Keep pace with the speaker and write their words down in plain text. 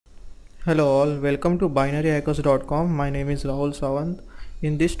Hello all, welcome to BinaryHackers.com. My name is Rahul Sawant.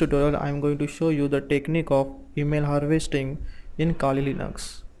 In this tutorial, I am going to show you the technique of email harvesting in Kali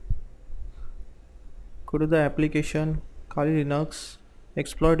Linux. Go to the application Kali Linux,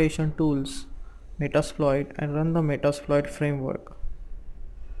 Exploitation Tools, Metasploit, and run the Metasploit framework.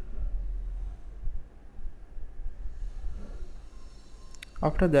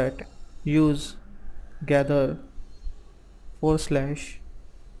 After that, use gather /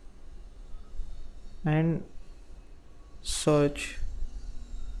 and search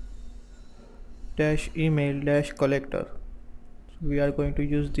email collector. So we are going to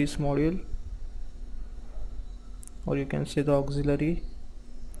use this module, or you can say the auxiliary.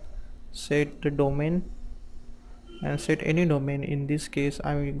 Set the domain and set any domain. In this case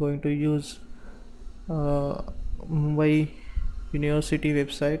I'm going to use Mumbai University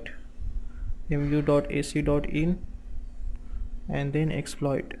website mu.ac.in and then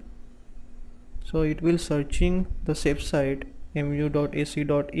exploit. So it will searching the website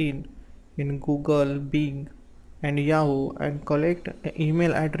mu.ac.in in Google, Bing and Yahoo and collect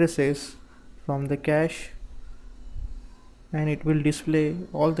email addresses from the cache, and it will display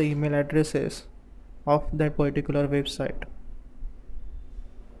all the email addresses of that particular website.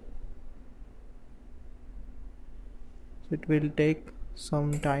 So it will take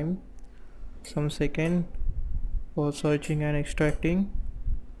some time, some second for searching and extracting,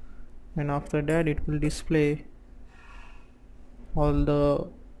 and after that it will display all the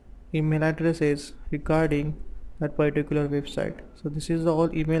email addresses regarding that particular website. So this is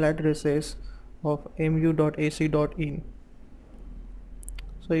all email addresses of mu.ac.in.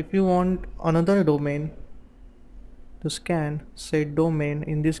 So if you want another domain to scan, set domain.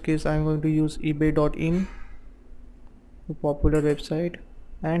 In this case I am going to use ebay.in, the popular website,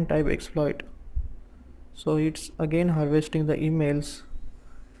 and type exploit. So it's again harvesting the emails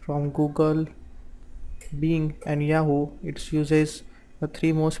from Google, Bing and Yahoo. It uses the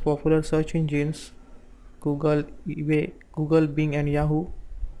three most popular search engines, Google, eBay, Google, Bing and Yahoo,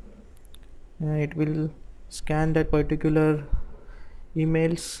 and it will scan that particular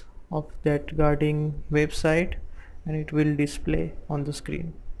emails of that regarding website, and it will display on the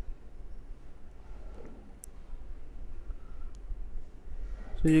screen.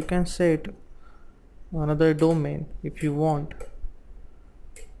 So you can set another domain if you want,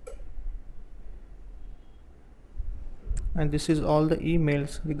 and this is all the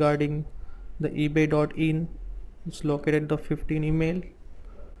emails regarding the ebay.in. It's located the 15 email,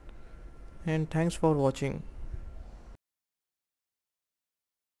 and thanks for watching.